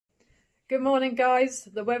Good morning, guys.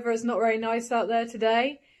 The weather is not very nice out there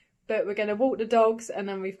today, but we're going to walk the dogs and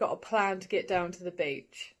then we've got a plan to get down to the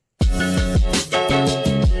beach.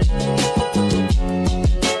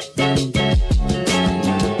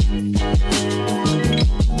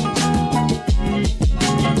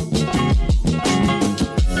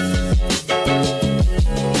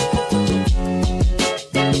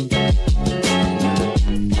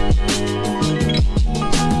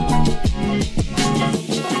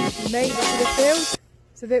 Made it to the field.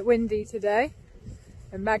 It's a bit windy today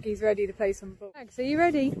and Maggie's ready to play some ball. Mags, are you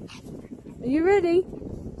ready? Are you ready?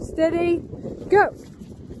 Steady, go!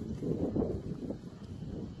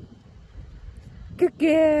 Good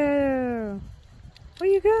girl! What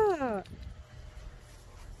you got?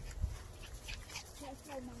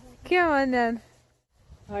 Come on then.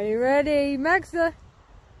 Are you ready? Magda?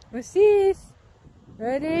 What's this?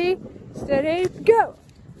 Ready, steady, go!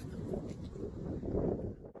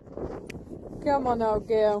 Come on, old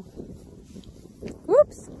girl.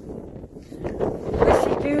 Whoops. What's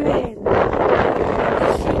she doing?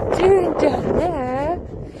 What's she doing down there?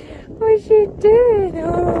 What's she doing?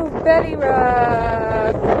 Oh, belly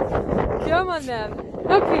rub. Come on then.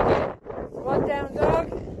 Up you go. One down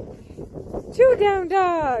dog. Two down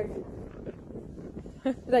dog.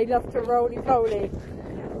 They love to roly-poly.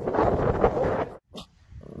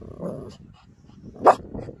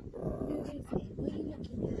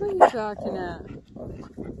 What are you barking at?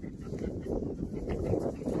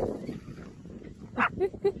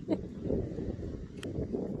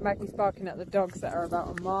 Maggie's barking at the dogs that are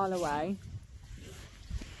about a mile away.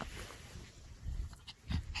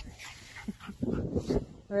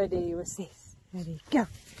 Ready, what's this? Ready, go!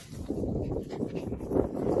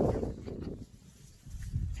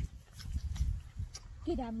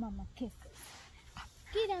 Get that mama kiss.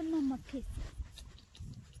 Get that mama kiss.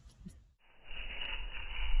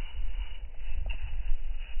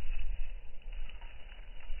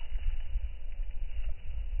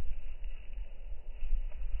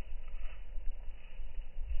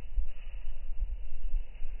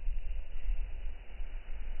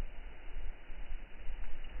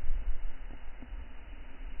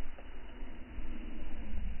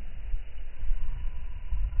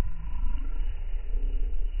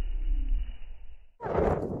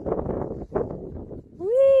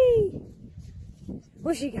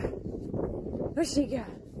 What she got? What she got?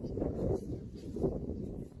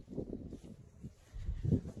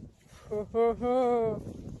 Ho ho ho!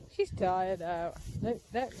 She's tired out. Nope,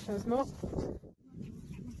 nope, there's more.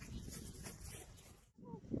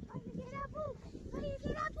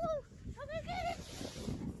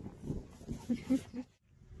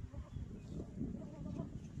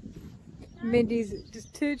 Mindy's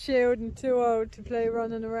just too chilled and too old to play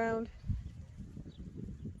running around.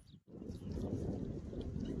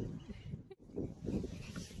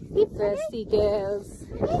 You thirsty girls.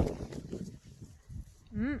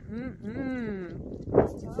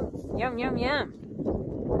 Yum, yum, yum.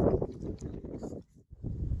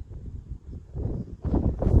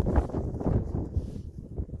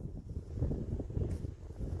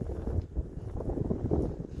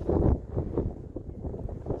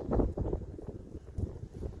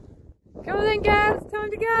 Come on then, girls.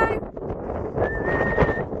 Time to go.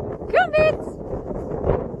 Come on,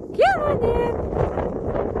 come on then.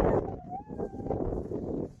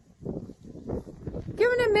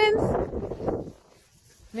 Come on in, Mims.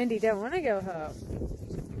 Mindy don't want to go home.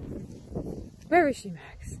 Where is she,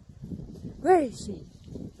 Max? Where is she?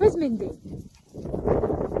 Where's Mindy?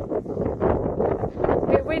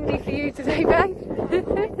 Bit windy for you today, babe.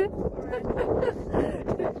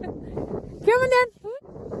 Come on then.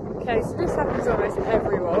 Okay, so this happens almost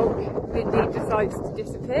every walk. Mindy decides to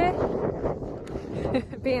disappear.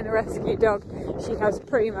 Being a rescue dog, she has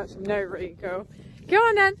pretty much no recall. Go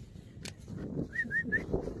on then.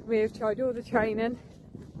 We've tried all the training,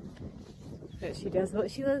 but she does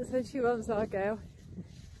what she wants when she wants, our girl.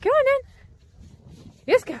 Go on then.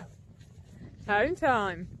 Let's go. Home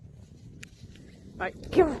time. Right,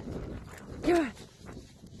 come on. Come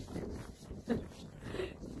on.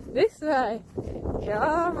 This way.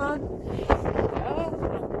 Come on.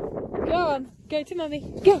 Go on. Go to mummy.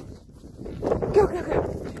 Go. Go, go, go.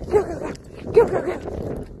 Go, go, go. Go, go, go.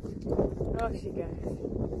 Off she goes.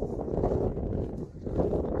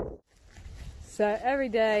 So every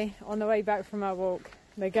day on the way back from our walk,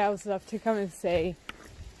 the girls love to come and see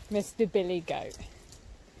Mr. Billy Goat.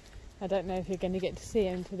 I don't know if you're going to get to see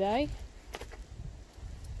him today,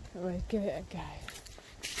 but we'll give it a go.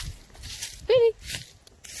 Billy!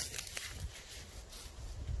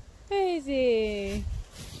 Where is he?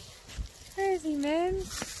 Where is he, Mum?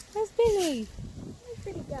 Where's Billy? Where's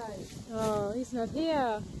Billy go? Oh, he's not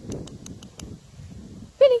here.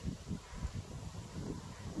 Billy!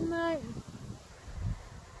 No.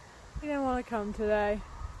 You don't want to come today.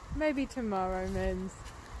 Maybe tomorrow, Mins.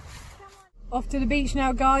 Off to the beach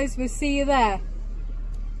now, guys. We'll see you there.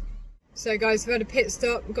 So, guys, we've had a pit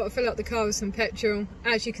stop. We've got to fill up the car with some petrol.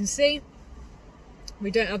 As you can see, we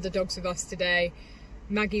don't have the dogs with us today.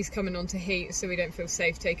 Maggie's coming on to heat, so we don't feel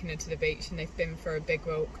safe taking her to the beach, and they've been for a big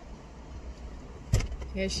walk.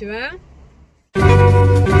 Here she are.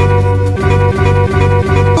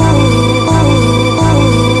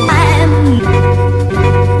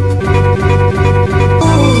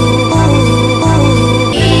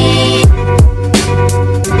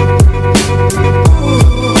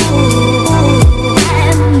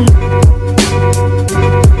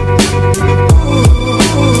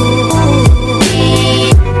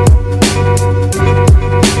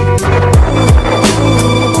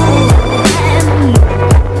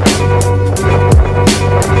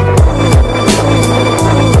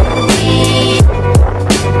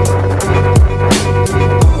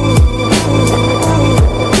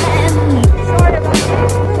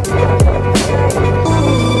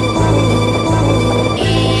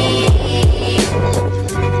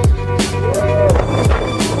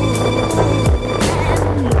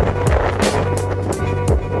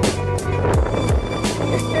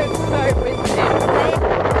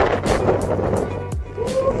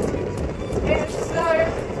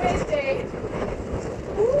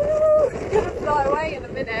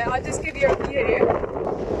 I'll just give you a view.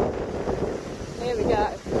 Here we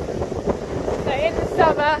go. So in the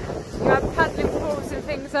summer, you have paddling pools and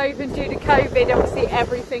things open due to COVID. Obviously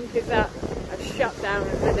everything is shut down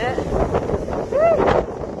at the minute. Woo!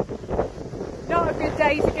 Not a good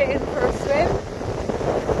day to get in for a swim.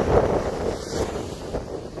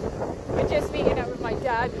 We're just meeting up with my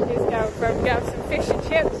dad and his girlfriend. We have some fish and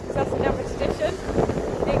chips, because that's another tradition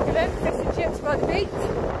in England. Fish and chips by the beach.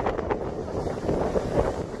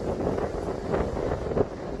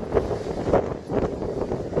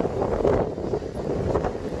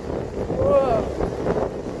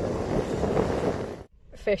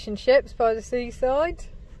 Fish and chips by the seaside.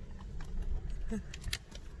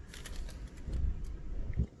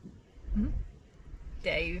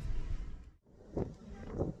 Dave.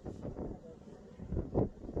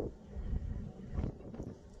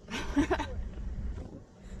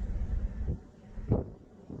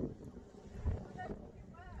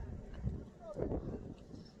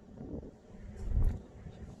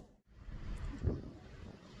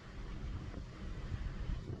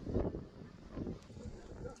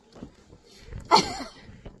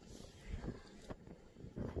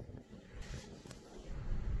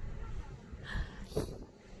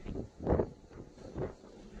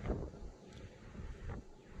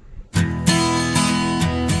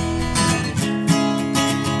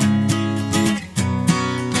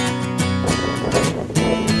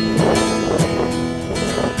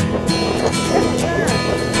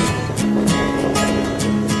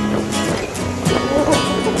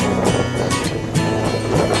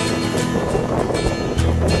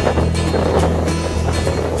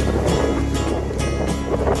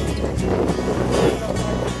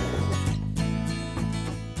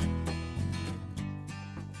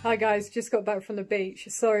 Hi guys, just got back from the beach.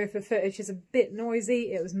 Sorry if the footage is a bit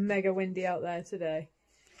noisy. It was mega windy out there today.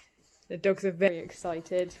 The dogs are very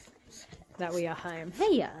excited that we are home.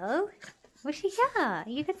 Heyo, what she got?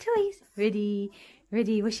 You got toys? Ready,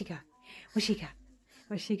 what she got? What she got?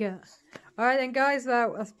 What she got? Alright then guys,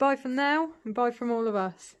 well, that's bye from now and bye from all of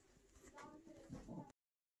us.